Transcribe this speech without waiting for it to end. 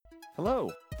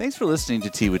Hello. Thanks for listening to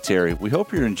Tea with Terry. We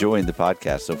hope you're enjoying the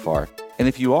podcast so far. And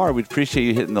if you are, we'd appreciate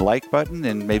you hitting the like button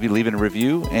and maybe leaving a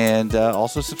review and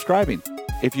also subscribing.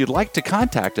 If you'd like to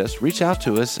contact us, reach out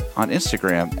to us on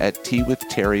Instagram at Tea with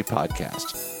Terry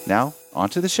Podcast. Now, on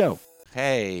to the show.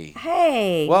 Hey.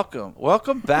 Hey.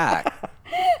 Welcome back.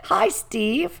 Hi,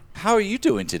 Steve. How are you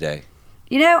doing today?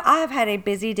 You know, I have had a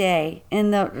busy day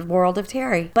in the world of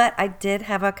Terry, but I did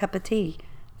have a cup of tea.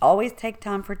 Always take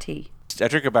time for tea. I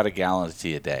drink about a gallon of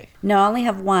tea a day. No, I only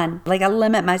have one. Like, I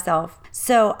limit myself.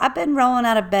 So I've been rolling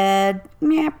out of bed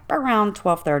around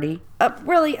 12:30.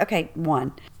 Really? Okay,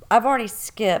 1. I've already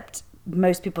skipped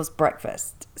most people's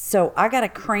breakfast. So I got to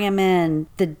cram in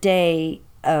the day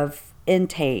of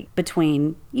intake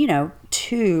between,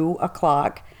 2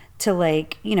 o'clock to I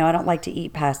don't like to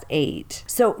eat past 8.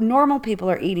 So normal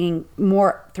people are eating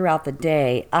more throughout the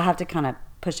day. I have to kind of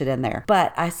push it in there.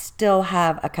 But I still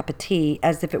have a cup of tea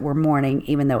as if it were morning,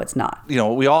 even though it's not.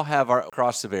 We all have our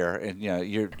cross to bear, and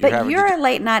you're a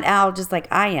late night owl just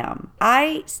like I am.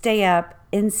 I stay up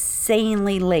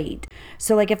insanely late.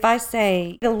 So if I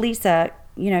say to Lisa,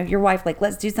 your wife,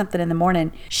 let's do something in the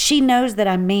morning, she knows that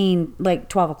I mean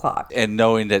 12 o'clock. And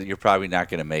knowing that you're probably not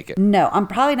going to make it. No, I'm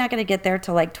probably not going to get there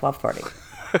till 12:30.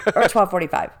 Or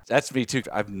 12:45. That's me too.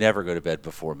 I've never go to bed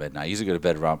before midnight. I usually go to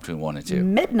bed around between 1 and 2.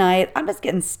 Midnight, I'm just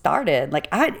getting started.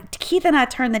 Keith and I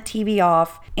turned the TV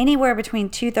off anywhere between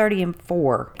 2:30 and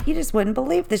 4. You just wouldn't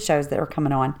believe the shows that are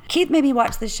coming on. Keith made me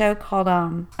watch this show called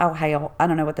I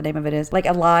don't know what the name of it is,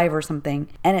 Alive or something.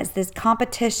 And it's this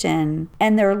competition,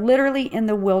 and they're literally in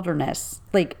the wilderness,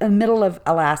 in the middle of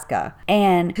Alaska.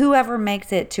 And whoever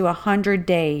makes it to 100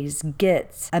 days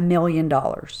gets $1 million.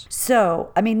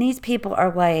 So, these people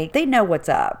are they know what's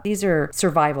up. These are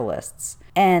survivalists.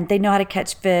 And they know how to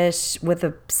catch fish with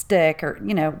a stick or,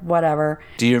 whatever.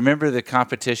 Do you remember the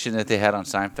competition that they had on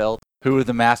Seinfeld? Who were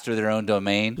the master of their own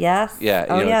domain? Yes. Yeah.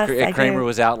 Yes, Kramer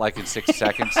was out in 6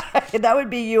 seconds. That would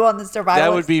be you on the survival.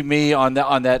 That would be me on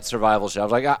that survival show. I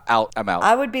was I'm out.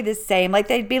 I would be the same.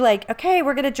 They'd be okay,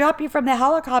 we're going to drop you from the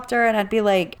helicopter. And I'd be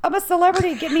I'm a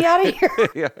celebrity. Get me out of here.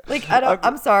 Yeah.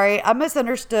 I'm sorry. I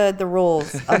misunderstood the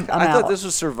rules. I thought this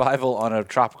was survival on a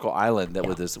tropical island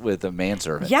with a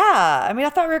manservant. Yeah. I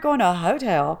thought we were going to a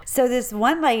hotel. So this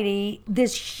one lady,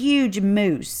 this huge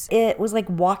moose, it was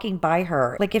walking by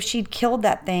her. If she'd killed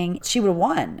that thing, she would have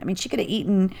won. She could have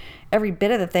eaten every bit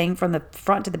of the thing from the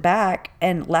front to the back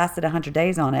and lasted 100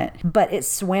 days on it. But it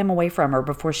swam away from her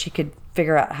before she could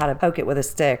figure out how to poke it with a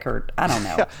stick, or I don't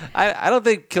know. I don't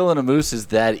think killing a moose is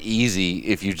that easy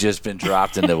if you've just been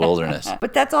dropped in the wilderness.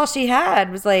 But that's all she had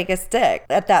was a stick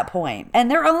at that point. And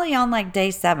they're only on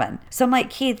day 7. So I'm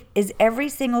Keith, is every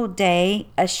single day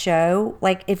a show?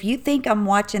 If you think I'm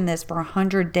watching this for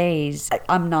 100 days,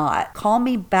 I'm not. Call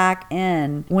me back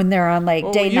in when they're on day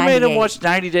 98. You made him watch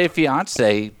 90 Day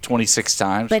Fiancé 26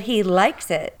 times. But he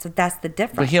likes it. So that's the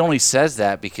difference. But he only says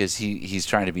that because he's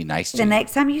trying to be nice to you. The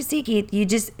next time you see Keith, you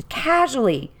just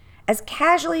casually as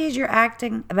you're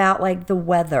acting about the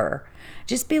weather,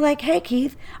 just be hey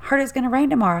Keith, heard it's going to rain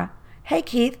tomorrow. Hey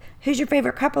Keith, who's your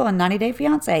favorite couple on 90 Day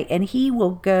Fiancé? And he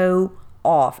will go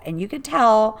off, and you can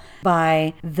tell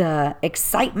by the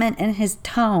excitement in his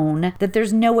tone that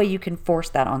there's no way you can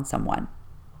force that on someone.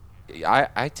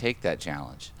 I take that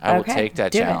challenge. I will take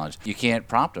that challenge. You can't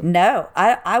prompt him. No,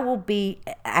 I will be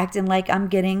acting like I'm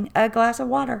getting a glass of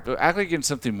water. Act like getting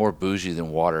something more bougie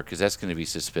than water, because that's going to be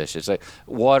suspicious.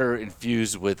 Water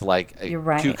infused with a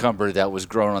cucumber that was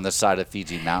grown on the side of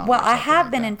Fiji Mountain. Well, I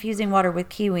have been infusing water with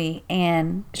kiwi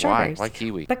and strawberries. Why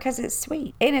kiwi? Because it's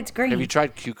sweet and it's green. Have you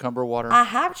tried cucumber water? I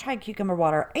have tried cucumber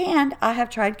water, and I have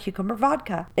tried cucumber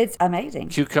vodka. It's amazing.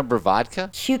 Cucumber vodka?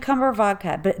 Cucumber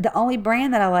vodka. But the only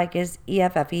brand that I like is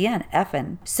EFFEN,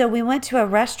 effin. So we went to a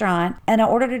restaurant and I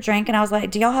ordered a drink and I was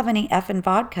do y'all have any effin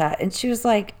vodka? And she was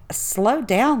slow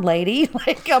down, lady.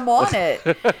 I'm on it.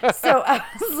 So I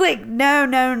was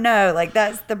no.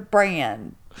 That's the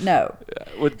brand. No.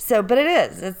 But it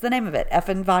is. It's the name of it,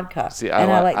 effin vodka. See, I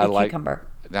like the cucumber.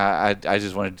 I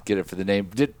just wanted to get it for the name.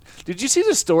 Did you see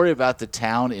the story about the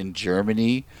town in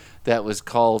Germany that was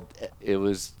called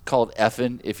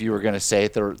Effen, if you were going to say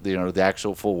it, the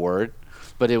actual full word?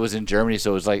 But it was in Germany,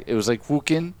 so it was like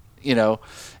Wuchen,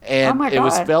 and it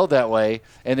was spelled that way.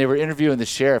 And they were interviewing the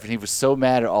sheriff, and he was so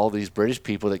mad at all these British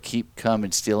people that keep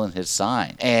coming stealing his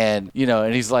sign. And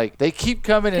and he's they keep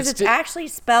coming and it's actually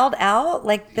spelled out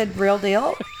like the real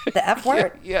deal, the F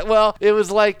word. Yeah, well, it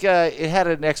was it had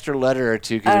an extra letter or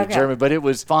two because it was German, but it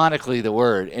was phonetically the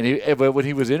word. And but when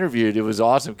he was interviewed, it was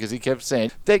awesome because he kept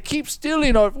saying they keep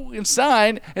stealing our fucking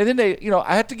sign, and then they,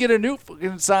 I had to get a new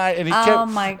fucking sign, and he kept. Oh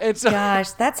my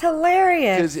gosh, that's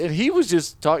hilarious. And he was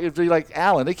just talking. if they like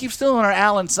Allen. They keep stealing our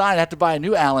Allen sign. I have to buy a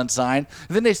new Allen sign.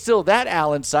 And then they steal that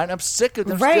Allen sign. I'm sick of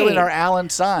them stealing our Allen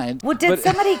sign. Well, did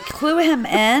somebody clue him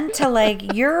in to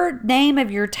like your name of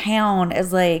your town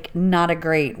is like not a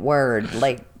great word.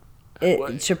 Like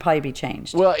it should probably be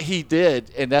changed. Well, he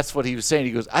did, and that's what he was saying.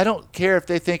 He goes, I don't care if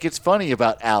they think it's funny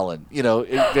about Allen. You know,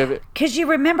 because you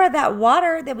remember that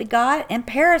water that we got in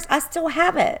Paris? I still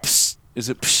have it. Psst. Is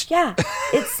it? Psst? Yeah,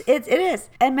 it is.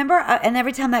 And remember, and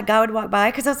every time that guy would walk by,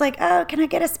 because I was like, oh, can I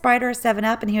get a Sprite or a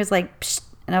 7-Up? And he was like, psst.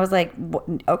 And I was like,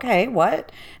 okay,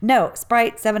 what? No,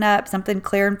 Sprite, 7-Up, something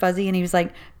clear and fuzzy. And he was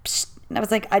like, psst. And I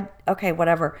was like, okay,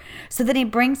 whatever. So then he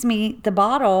brings me the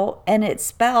bottle, and it's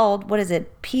spelled, what is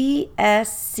it? PSCHTT.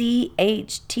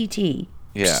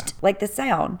 Yeah. Psst, like the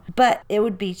sound. But it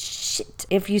would be shit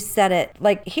if you said it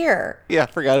like here. Yeah, I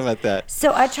forgot about that.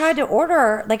 So I tried to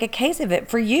order like a case of it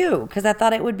for you because I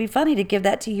thought it would be funny to give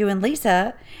that to you and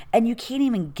Lisa, and you can't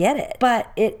even get it.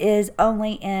 But it is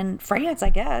only in France, I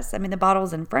guess. I mean, the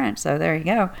bottle's in French, so there you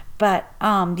go. But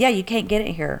yeah, you can't get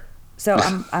it here. So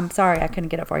I'm sorry I couldn't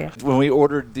get it for you. When we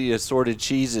ordered the assorted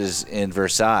cheeses in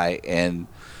Versailles, and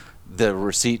the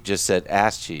receipt just said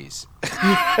ass cheese.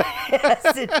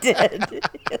 Yes, it did.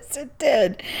 Yes, it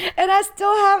did. And I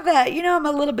still have that. You know, I'm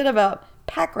a little bit of a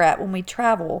pack rat when we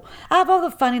travel. I have all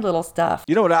the funny little stuff.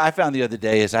 You know what I found the other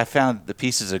day is I found the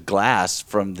pieces of glass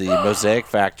from the Mosaic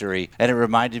factory, and it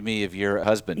reminded me of your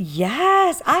husband.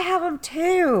 Yes, I have them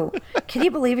too. Can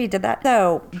you believe he did that?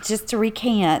 So, just to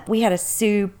recant, we had a I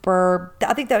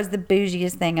think that was the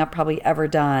bougiest thing I've probably ever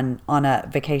done on a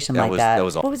vacation like that. That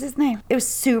was all. What was his name? It was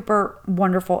super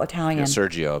wonderful Italian. Yeah,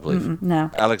 Sergio, I believe.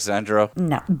 No. Alexandro?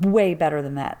 No, way better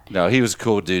than that. No, he was a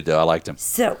cool dude, though. I liked him.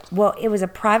 So, well, it was a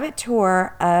private tour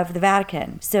of the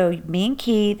Vatican. So me and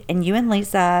Keith and you and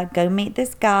Lisa go meet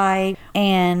this guy,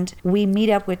 and we meet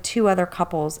up with 2 other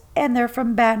couples, and they're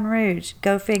from Baton Rouge.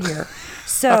 Go figure.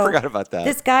 So I forgot about that.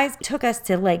 This guy took us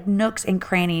to like nooks and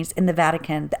crannies in the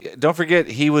Vatican. Don't forget,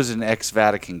 he was an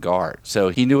ex-Vatican guard, so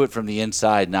he knew it from the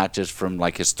inside, not just from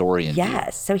like historian.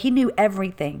 Yes, so he knew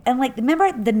everything. And like,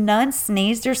 remember the nun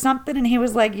sneezed or something, and he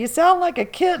was like, "You sound like a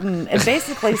kitten," and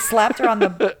basically slapped her on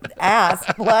the ass,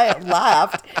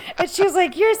 laughed, and she was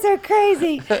like, "You're so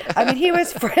crazy." I mean, he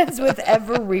was friends with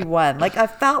everyone. Like, I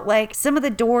felt like some of the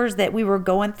doors that we were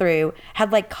going through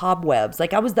had like cobwebs.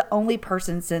 Like, I was the only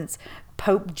person since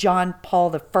Pope John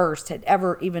Paul I had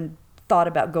ever even thought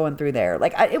about going through there.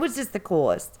 Like, it was just the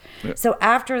coolest. Yeah. So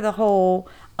after the whole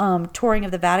touring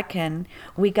of the Vatican,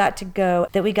 we got to go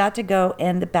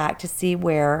in the back to see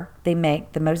where they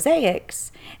make the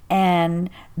mosaics and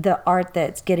the art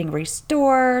that's getting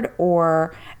restored,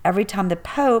 or every time the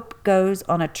Pope goes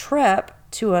on a trip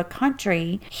to a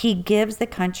country, he gives the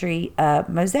country a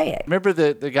mosaic. Remember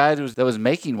the guy that was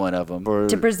making one of them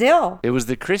to Brazil? It was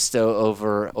the Cristo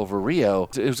over Rio.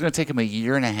 It was going to take him a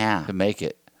year and a half to make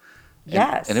it.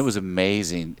 Yes. And it was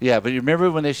amazing. Yeah, but you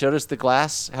remember when they showed us the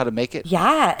glass, how to make it?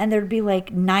 Yeah, and there'd be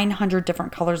like 900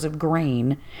 different colors of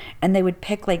green, and they would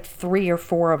pick like 3 or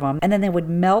 4 of them, and then they would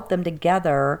melt them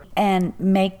together and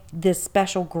make this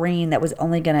special green that was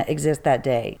only going to exist that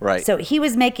day. Right. So he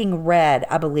was making red,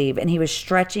 I believe, and he was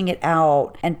stretching it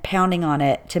out and pounding on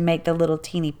it to make the little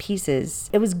teeny pieces.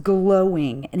 It was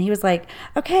glowing, and he was like,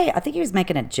 okay, I think he was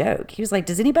making a joke. He was like,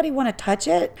 does anybody want to touch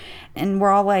it? And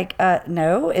we're all like,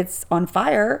 no, it's on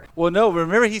fire. Well, no,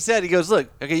 remember he goes,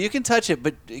 look, okay, you can touch it,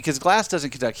 but because glass doesn't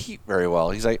conduct heat very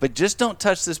well. He's like, but just don't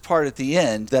touch this part at the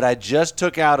end that I just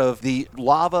took out of the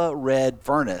lava red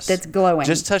furnace. That's glowing.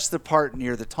 Just touch the part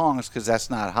near the tongs because that's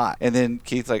not hot. And then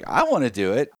Keith's like, I want to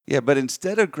do it. Yeah, but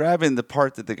instead of grabbing the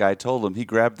part that the guy told him, he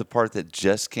grabbed the part that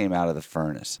just came out of the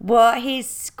furnace. Well, he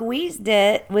squeezed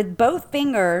it with both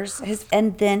fingers,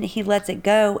 and then he lets it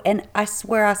go. And I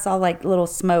swear I saw like little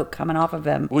smoke coming off of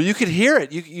him. Well, you could hear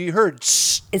it. You heard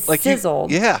it like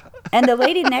sizzled. Yeah. And the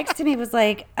lady next to me was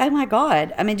like, oh my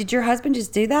God. I mean, did your husband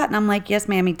just do that? And I'm like, yes,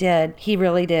 ma'am, he did. He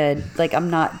really did. Like,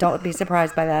 don't be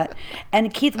surprised by that.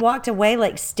 And Keith walked away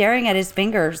like staring at his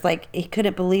fingers like he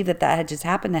couldn't believe that had just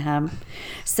happened to him.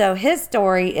 So his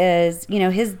story is,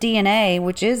 his DNA,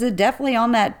 which is definitely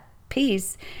on that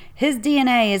piece, his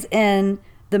DNA is in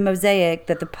the mosaic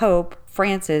that the Pope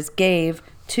Francis gave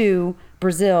to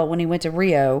Brazil when he went to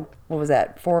Rio. What was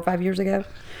that, 4 or 5 years ago?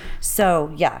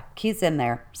 So, yeah, Keith's in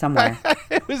there somewhere.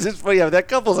 It was just funny. That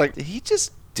couple's like, did he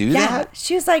just do Yeah. that?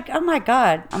 She was like, oh my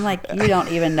God. I'm like, you don't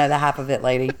even know the half of it,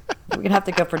 lady. We're going to have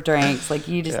to go for drinks. Like,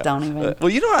 you just don't even. Well,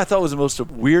 you know what I thought was the most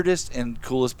weirdest and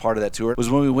coolest part of that tour was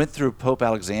when we went through Pope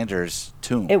Alexander's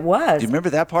tomb. It was. Do you remember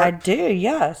that part? I do,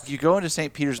 yes. You go into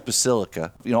St. Peter's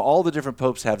Basilica, all the different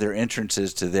popes have their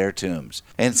entrances to their tombs.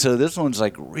 And so this one's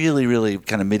like really, really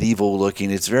kind of medieval looking.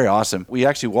 It's very awesome. We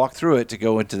actually walked through it to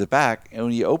go into the back. And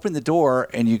when you open the door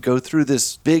and you go through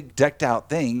this big decked out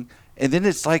thing, and then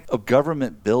it's like a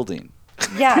government building.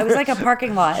 Yeah, it was like a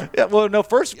parking lot. Yeah, well, no,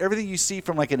 first, everything you see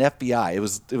from like an FBI, it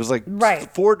was like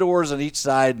Right. 4 doors on each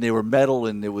side, and they were metal,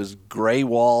 and it was gray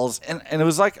walls. And it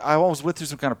was like I almost went through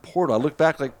some kind of portal. I looked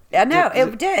back like... I know,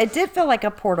 it did feel like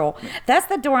a portal. That's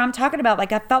the door I'm talking about.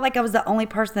 Like, I felt like I was the only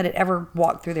person that had ever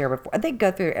walked through there before. They go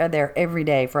through there every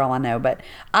day for all I know. But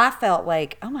I felt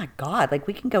like, oh my God, like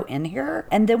we can go in here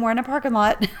and then we're in a parking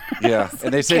lot. Yeah,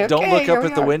 and they said, don't look here up we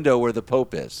at the are. window where the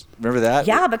Pope is. Remember that?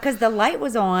 Yeah, because the light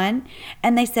was on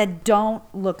and they said, don't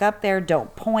look up there,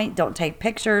 don't point, don't take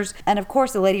pictures. And of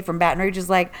course, the lady from Baton Rouge is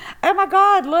like, oh my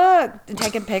God, look, and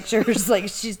taking pictures. Like,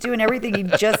 she's doing everything you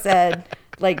just said,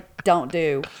 like, don't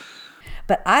do.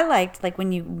 But I liked, like,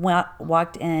 when you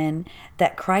walked in,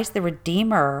 that Christ the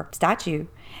Redeemer statue.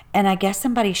 And I guess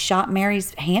somebody shot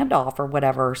Mary's hand off or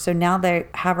whatever. So now they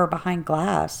have her behind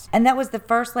glass. And that was the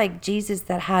first, like, Jesus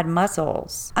that had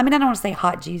muscles. I mean, I don't want to say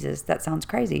hot Jesus. That sounds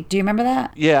crazy. Do you remember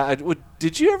that? Yeah.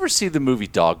 Did you ever see the movie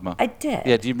Dogma? I did.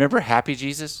 Yeah. Do you remember Happy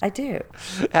Jesus? I do.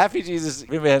 Happy Jesus,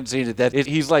 if you haven't seen it,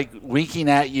 he's like winking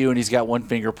at you and he's got one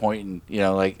finger pointing,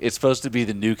 like it's supposed to be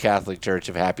the new Catholic Church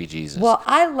of Happy Jesus. Well,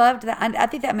 I loved that. I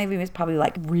think that movie was probably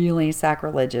like really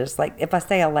sacrilegious. Like, if I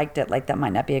say I liked it, like that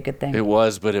might not be a good thing. It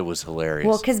was, but it was hilarious.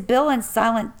 Well, because Bill and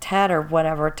Silent Ted or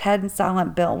whatever, Ted and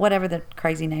Silent Bill, whatever the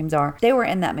crazy names are, they were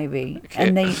in that movie. Okay.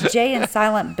 And Jay and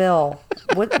Silent Bill,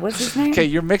 what's his name? Okay,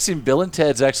 you're mixing Bill and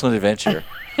Ted's Excellent Adventure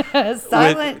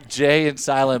Silent with Jay and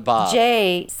Silent Bob.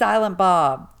 Jay, Silent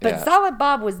Bob. But Yeah. Silent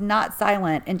Bob was not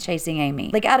silent in Chasing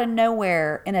Amy. Like, out of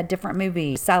nowhere in a different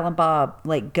movie, Silent Bob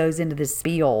like goes into this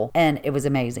spiel and it was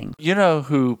amazing. You know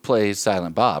who plays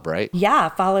Silent Bob, right? Yeah,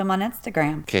 follow him on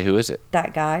Instagram. Okay, who is it?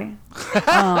 That guy.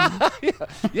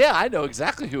 Yeah, I know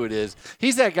exactly who it is.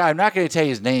 He's that guy. I'm not going to tell you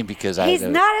his name because He's I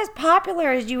know. not as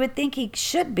popular as you would think he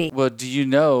should be. Well, do you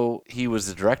know he was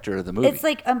the director of the movie? It's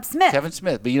like Smith. Kevin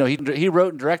Smith. But he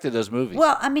wrote and directed those movies.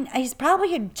 Well, I mean, he's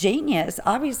probably a genius,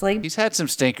 obviously. He's had some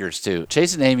stinkers too.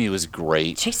 Chasing Amy was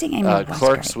great. Chasing Amy was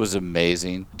Clerks great. was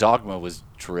amazing. Dogma was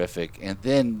terrific. And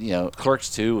then, Clerks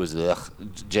 2 was ugh.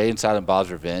 Jay and Silent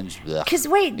Bob's Revenge. Because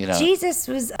wait, Jesus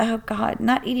was, oh God,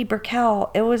 not Edie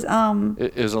Brickell. It was It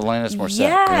was Alanis Morissette.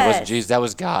 Yes. It wasn't Jesus. That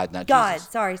was God, not God. Jesus.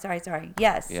 Sorry.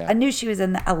 Yes, Yeah. I knew she was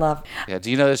in. I love. Yeah. Do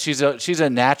you know that she's a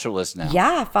naturalist now?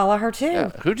 Yeah, I follow her too. Yeah.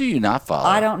 Who do you not follow?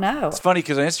 I don't know. It's funny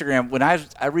because on Instagram, when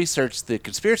I researched the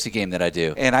conspiracy game that I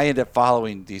do, and I end up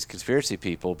following these conspiracy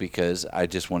people because I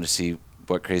just want to see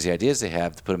what crazy ideas they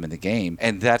have to put them in the game,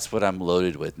 and that's what I'm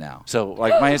loaded with now. So,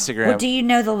 like my Instagram. Well, do you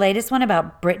know the latest one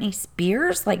about Britney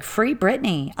Spears? Like, free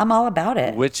Britney. I'm all about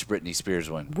it. Which Britney Spears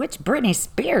one? Which Britney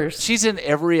Spears? She's in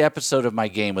every episode of my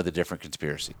game with a different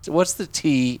conspiracy. So what's the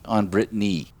T on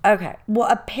Britney? Okay. Well,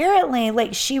 apparently,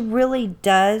 like, she really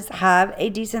does have a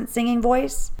decent singing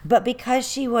voice, but because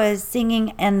she was singing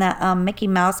in the Mickey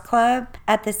Mouse Club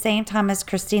at the same time as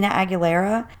Christina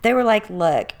Aguilera, they were like,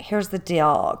 look, here's the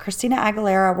deal. Christina Aguilera,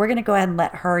 we're going to go ahead and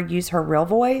let her use her real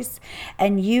voice,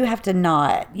 and you have to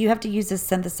not. You have to use a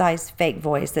synthesized fake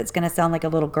voice that's going to sound like a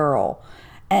little girl.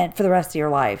 And for the rest of your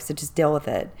life, so just deal with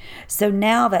it. So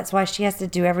now that's why she has to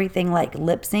do everything like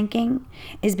lip syncing,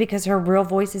 is because her real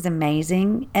voice is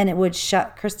amazing, and it would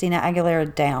shut Christina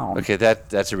Aguilera down. Okay,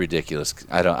 that's a ridiculous.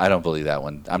 I don't believe that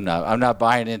one. I'm not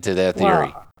buying into that theory.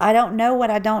 Well, I don't know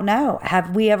what I don't know.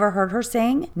 Have we ever heard her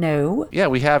sing? No. Yeah,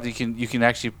 we have. You can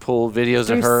actually pull videos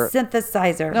Through of her.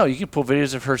 synthesizer. No, you can pull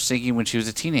videos of her singing when she was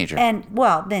a teenager. And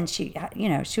well, then she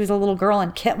was a little girl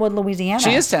in Kentwood, Louisiana.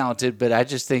 She is talented, but I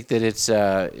just think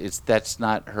that that's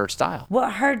not her style.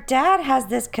 Well, her dad has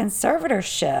this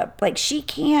conservatorship. Like, she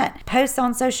can't post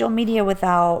on social media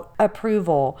without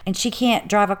approval, and she can't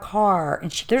drive a car,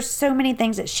 and there's so many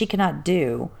things that she cannot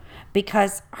do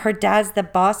because her dad's the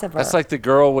boss of her. That's like the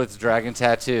girl with dragon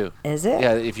tattoo. Is it?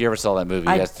 Yeah, if you ever saw that movie.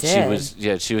 I Yes,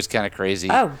 did. She was kind of crazy.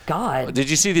 Oh God. Did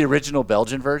you see the original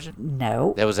Belgian version?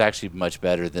 No. That was actually much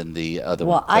better than the other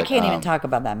one. Well, I but, can't even talk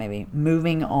about that movie.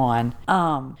 Moving on.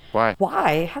 Why?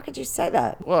 Why? How could you say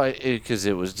that? Well, because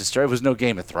it was disturbing. It was no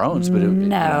Game of Thrones, but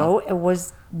No, it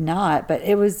was not. But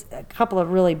it was a couple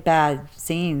of really bad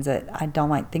scenes that I don't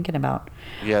like thinking about.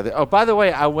 Yeah. By the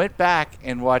way, I went back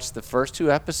and watched the first 2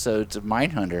 episodes of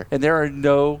Mindhunter, and there are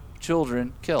no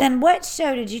children killed. Then what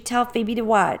show did you tell Phoebe to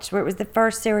watch where it was the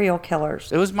first serial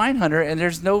killers? It was Mindhunter, and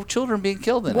there's no children being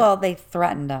killed in it. Well, they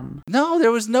threatened them. No,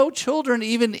 there was no children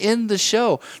even in the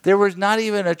show. There was not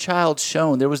even a child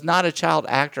shown. There was not a child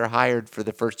actor hired for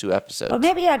the first 2 episodes. Well,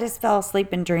 maybe I just fell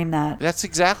asleep and dreamed that. That's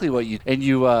exactly what you and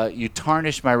you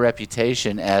tarnished my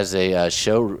reputation as a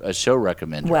show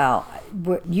recommender. Well,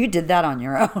 you did that on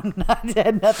your own. I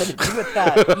had nothing to do with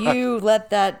that. You let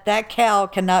that cow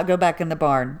cannot go back in the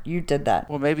barn. You did that.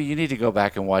 Well, maybe you need to go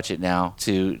back and watch it now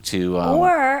to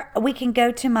Or we can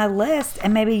go to my list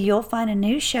and maybe you'll find a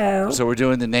new show. So we're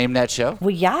doing the Name That Show?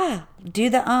 Well, yeah. Do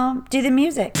the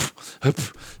music.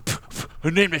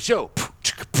 Who named the show?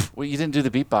 Well, you didn't do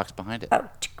the beatbox behind it. Oh.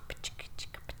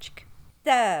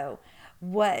 So,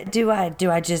 what do I do?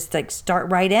 I just like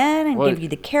start right in and give you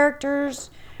the characters.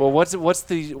 Well, what's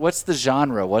the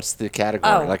genre? What's the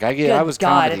category? Oh, like I good was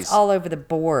God, comedies. it's all over the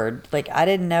board. Like I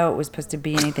didn't know it was supposed to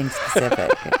be anything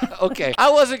specific. Okay,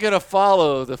 I wasn't gonna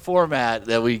follow the format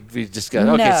that we discussed.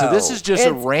 Okay, so this is just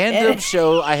a random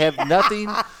show. I have nothing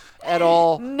at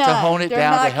all to hone it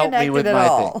down to help me with my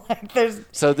thing. Like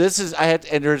so this is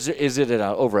is it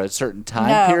over a certain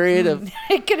time period of?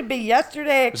 It could be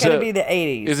yesterday. It could be the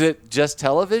 80s. Is it just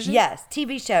television? Yes,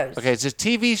 TV shows. Okay, it's just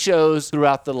TV shows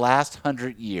throughout the last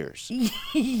 100 years.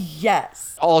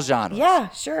 Yes. All genres. Yeah,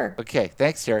 sure. Okay,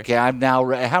 thanks, Terry. Okay, I'm now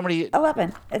how many?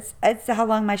 11. It's how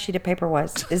long my sheet of paper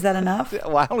was. Is that enough?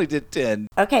 Well, I only did 10.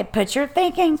 Okay, put your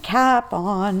thinking cap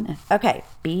on. Okay,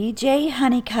 BJ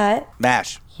Honeycutt.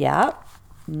 MASH. Yep.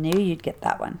 Knew you'd get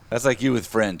that one. That's like you with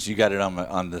Friends. You got it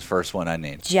on the first one I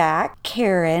named. Jack,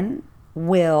 Karen,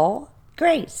 Will,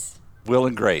 Grace. Will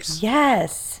and Grace.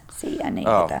 Yes. See, I knew you'd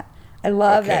get that. I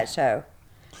love that show.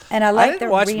 And I I like didn't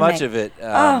the watch remake. much of it.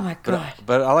 Oh my God.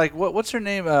 But I like what's her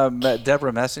name?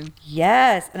 Deborah Messing.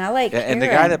 Yes, and I like Karen. And the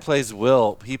guy that plays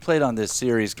Will, he played on this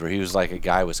series where he was like a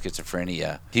guy with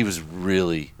schizophrenia. He was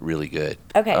really, really good.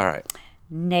 Okay. All right.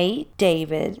 Nate,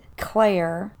 David,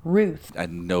 Claire, Ruth. I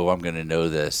know I'm going to know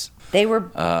this. They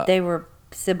were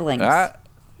siblings. The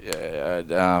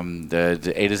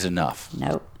 8 is enough.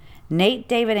 Nope. Nate,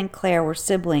 David, and Claire were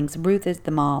siblings. Ruth is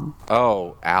the mom.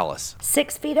 Oh, Alice.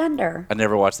 6 Feet Under. I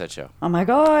never watched that show. Oh my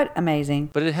God, amazing.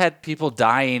 But it had people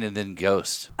dying and then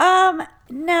ghosts. No.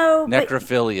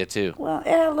 Necrophilia too. Well, it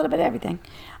had a little bit of everything.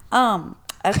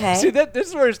 Okay. See, this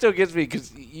is where it still gets me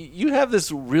because you have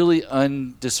this really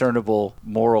undiscernible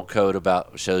moral code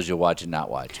about shows you watch and not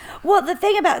watch. Well, the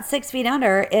thing about 6 Feet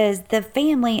Under is the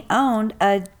family owned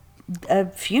a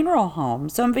funeral home.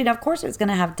 So, I mean, of course, it was going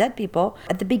to have dead people.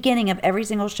 At the beginning of every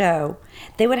single show,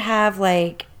 they would have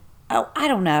like, I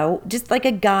don't know, just like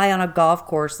a guy on a golf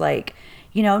course, like,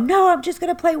 no, I'm just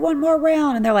going to play one more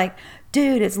round. And they're like,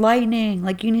 dude, it's lightning.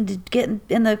 Like, you need to get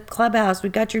in the clubhouse.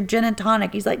 We've got your gin and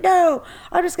tonic. He's like, no,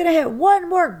 I'm just going to hit one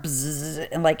more. Bzzz.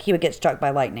 And like, he would get struck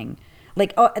by lightning.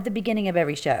 Like, at the beginning of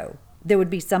every show, there would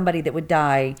be somebody that would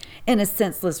die in a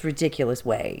senseless, ridiculous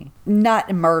way.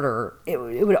 Not murder. It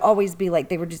would always be like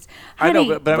they were just, honey, I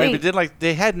know, but I mean,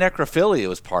 they had necrophilia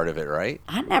was part of it, right?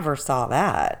 I never saw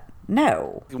that.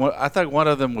 No. I thought one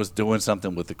of them was doing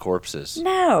something with the corpses.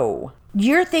 No.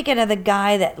 You're thinking of the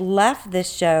guy that left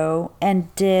this show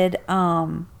and did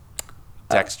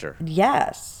Dexter.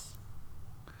 Yes.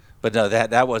 But no,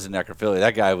 that wasn't necrophilia.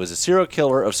 That guy was a serial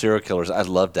killer of serial killers. I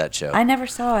loved that show. I never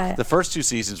saw it. The first 2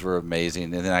 seasons were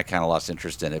amazing, and then I kind of lost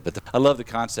interest in it. But I love the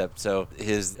concept. So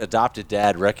his adopted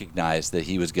dad recognized that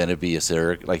he was going to be he was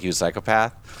a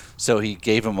psychopath. So he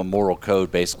gave him a moral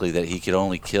code, basically, that he could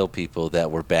only kill people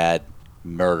that were bad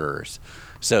murderers.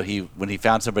 So when he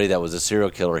found somebody that was a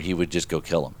serial killer, he would just go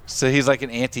kill him. So he's like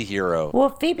an anti-hero. Well,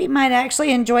 Phoebe might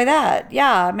actually enjoy that.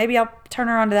 Yeah, maybe I'll turn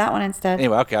her onto that one instead.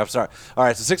 Anyway, okay, I'm sorry. All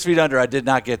right, so 6 Feet Under, I did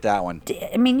not get that one.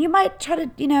 I mean, you might try to,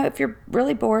 if you're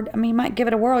really bored, I mean, you might give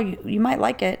it a whirl. You might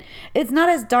like it. It's not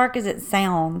as dark as it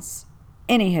sounds.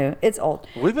 Anywho, it's old.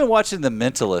 We've been watching The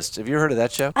Mentalist. Have you heard of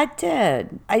that show? I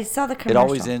did. I saw the commercial. It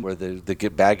always ends where the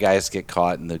good bad guys get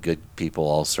caught and the good people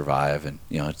all survive, and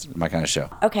it's my kind of show.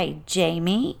 Okay,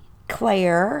 Jamie,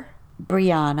 Claire,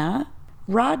 Brianna,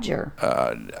 Roger.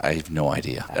 I have no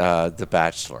idea. The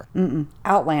Bachelor.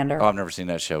 Outlander. Oh, I've never seen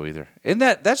that show either. Isn't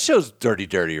that show's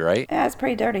dirty, right? Yeah, it's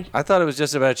pretty dirty. I thought it was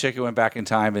just about a chick who went back in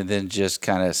time and then just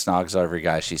kind of snogs every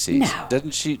guy she sees. No.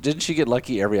 Didn't she get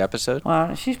lucky every episode?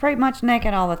 Well, she's pretty much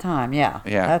naked all the time. Yeah.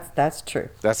 Yeah. That's true.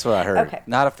 That's what I heard. Okay.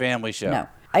 Not a family show. No.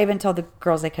 I even told the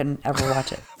girls they couldn't ever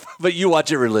watch it. But you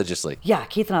watch it religiously. Yeah,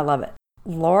 Keith and I love it.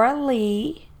 Laura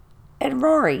Lee and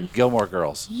Rory. Gilmore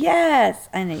Girls. Yes.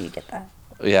 I knew you'd get that.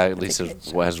 Yeah, Lisa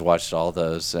has watched all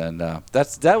those, and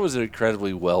that was an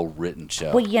incredibly well written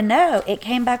show. Well, it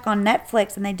came back on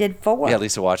Netflix and they did 4. Yeah,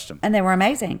 Lisa watched them. And they were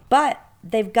amazing. But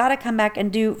they've got to come back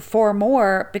and do 4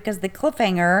 more because the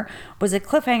cliffhanger was a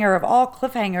cliffhanger of all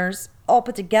cliffhangers all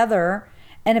put together.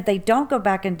 And if they don't go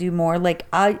back and do more, like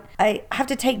I have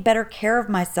to take better care of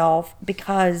myself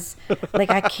because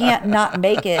like I can't not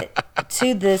make it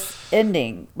to this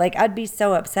ending. Like I'd be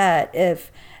so upset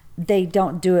if they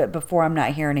don't do it before I'm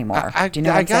not here anymore. Do you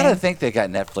know what I'm gotta saying? think they got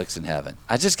Netflix in heaven.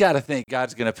 I just gotta think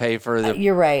God's gonna pay for the.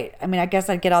 You're right. I mean, I guess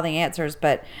I'd get all the answers,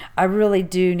 but I really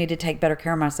do need to take better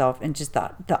care of myself and just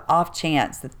the off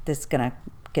chance that this is gonna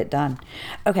get done.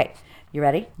 Okay, you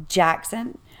ready?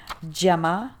 Jackson,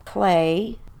 Gemma,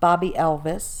 Clay, Bobby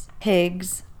Elvis,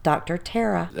 Higgs, Dr.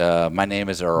 Tara. My Name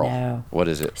is Earl. No. What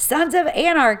is it? Sons of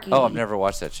Anarchy. Oh, I've never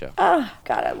watched that show. Oh,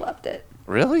 God, I loved it.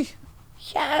 Really?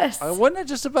 Yes. Wasn't it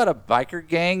just about a biker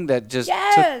gang that just took...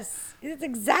 Yes. It's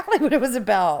exactly what it was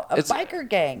about. A It's- biker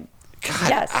gang. God,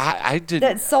 Yes. I did.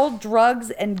 That sold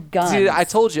drugs and guns. Dude, I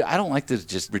told you I don't like this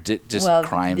just well,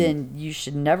 crime. then you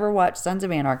should never watch Sons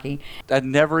of Anarchy. I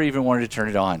never even wanted to turn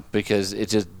it on because it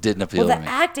just didn't appeal Well, to the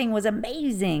me. acting was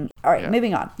amazing. All right,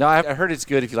 moving on. No, I heard it's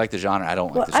good if you like the genre. I don't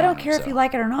Well, like the I genre. don't care if you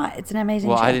like it or not. It's an amazing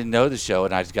Well, show. I didn't know the show,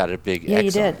 and I just got a big Yeah,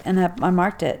 X you on did. it. And I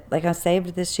marked it. Like I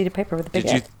saved this sheet of paper with a big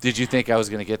X. Did you think I was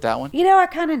going to get that one? I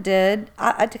kind of did.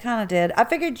 I kind of did. I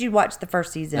figured you'd watch the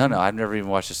first season. No, I've never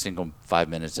even watched a single 5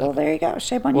 minutes Well, of it. there you go.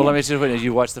 Shame on Well, you. let me see. Did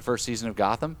you watch the first season of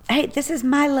Gotham? Hey, this is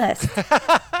my list.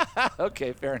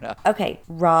 Okay, fair enough. Okay,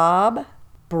 Rob,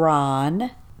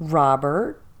 Braun,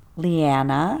 Robert,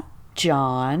 Leanna,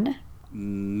 John.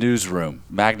 Newsroom,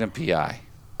 Magnum PI.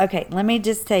 Okay, let me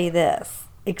just say this.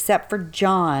 Except for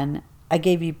John, I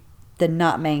gave you the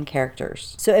not main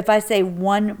characters. So if I say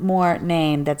one more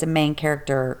name that's a main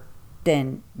character,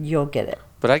 then you'll get it.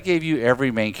 But I gave you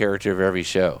every main character of every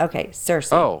show. Okay,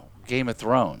 Cersei. Oh, Game of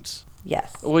Thrones.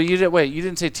 Yes. Well, you did. Wait, you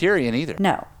didn't say Tyrion either.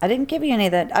 No, I didn't give you any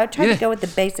of that. I tried to go with the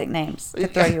basic names to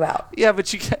throw you out. Yeah,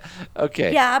 but you can't.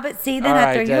 Okay. Yeah, but see, then All I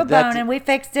right, threw you a that- bone, and we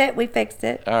fixed it. We fixed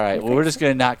it. All right. We Well, we're fixed just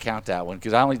going to not count that one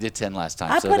because I only did 10 last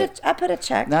time. I so put that- I put a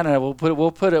check. No.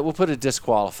 We'll put a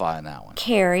disqualify on that one.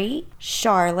 Carrie,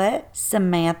 Charlotte,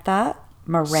 Samantha,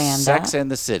 Miranda. Sex and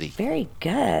the City. Very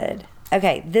good.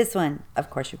 Okay, this one.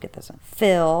 Of course, you get this one.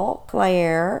 Phil,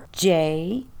 Claire,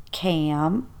 Jay,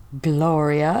 Cam,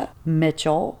 Gloria,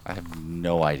 Mitchell. I have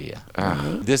no idea.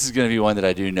 This is going to be one that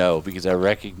I do know because I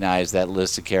recognize that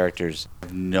list of characters. I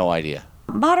have no idea.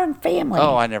 Modern Family.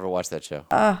 Oh, I never watched that show.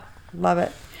 Love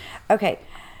it. Okay.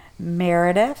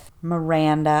 Meredith,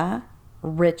 Miranda,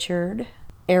 Richard,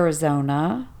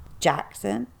 Arizona,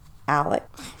 Jackson, Alec.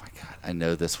 Oh my God, I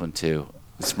know this one too.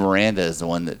 This Miranda is the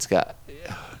one that's got.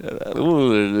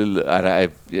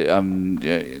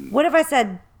 What if I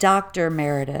said Dr.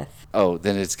 Meredith? Oh,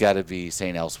 then it's got to be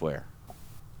St. Elsewhere.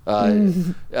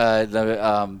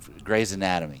 Grey's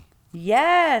Anatomy.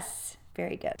 Yes.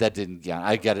 Very good. That didn't. Yeah,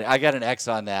 I got an X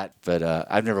on that, but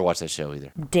I've never watched that show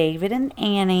either. David and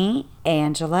Annie,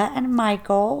 Angela and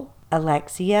Michael,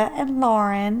 Alexia and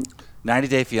Lauren. 90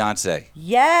 Day Fiance.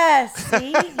 Yes.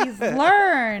 See, you've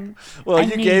learned. Well, I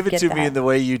you knew gave you'd it to get me that. in the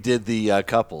way you did the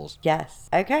couples. Yes.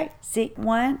 Okay. See,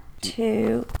 1,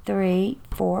 2, 3,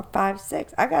 4, 5,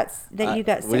 6. I got that. You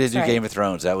got 6. We didn't do right. Game of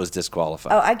Thrones. That was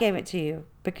disqualified. Oh, I gave it to you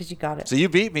because you got it. So you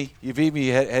beat me. You beat me.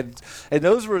 And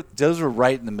those were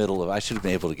right in the middle of. I should have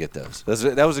been able to get those.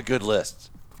 That was a good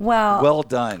list. Well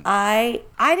done. I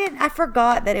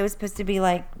forgot that it was supposed to be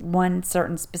like one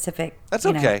certain specific. That's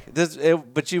you know. okay.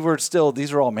 But you were still.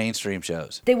 These are all mainstream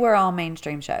shows. They were all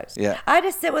mainstream shows. Yeah. I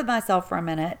just sit with myself for a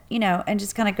minute, and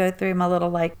just kind of go through my little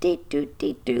like deet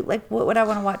doot, like what would I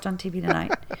want to watch on TV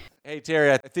tonight? Hey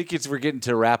Terry, I think we're getting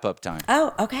to wrap up time.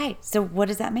 Oh, okay. So what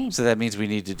does that mean? So that means we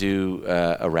need to do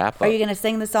a wrap up. Are you going to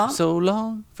sing the song? So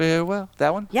long, farewell.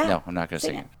 That one? Yeah. No, I'm not going to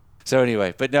Sing sing it. it. So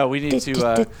anyway, but no, we need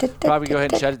to probably go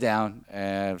ahead and shut it down.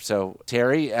 So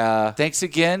Terry, thanks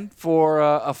again for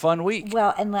a fun week.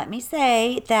 Well, and let me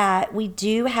say that we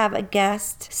do have a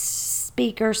guest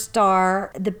speaker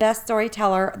star, the best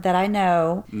storyteller that I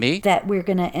know. Me? That we're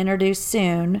going to introduce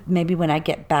soon, maybe when I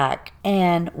get back.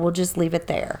 And we'll just leave it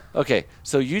there. Okay,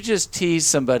 so you just teased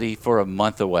somebody for a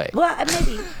month away. Well,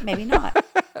 maybe not.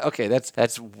 Okay,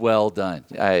 that's well done.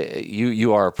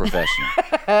 You are a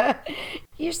professional.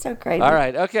 You're so crazy. All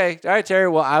right, okay. All right, Terry.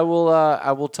 Well, I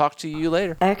will talk to you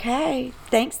later. Okay.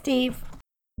 Thanks, Steve.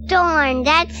 Darn,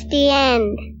 that's the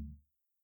end.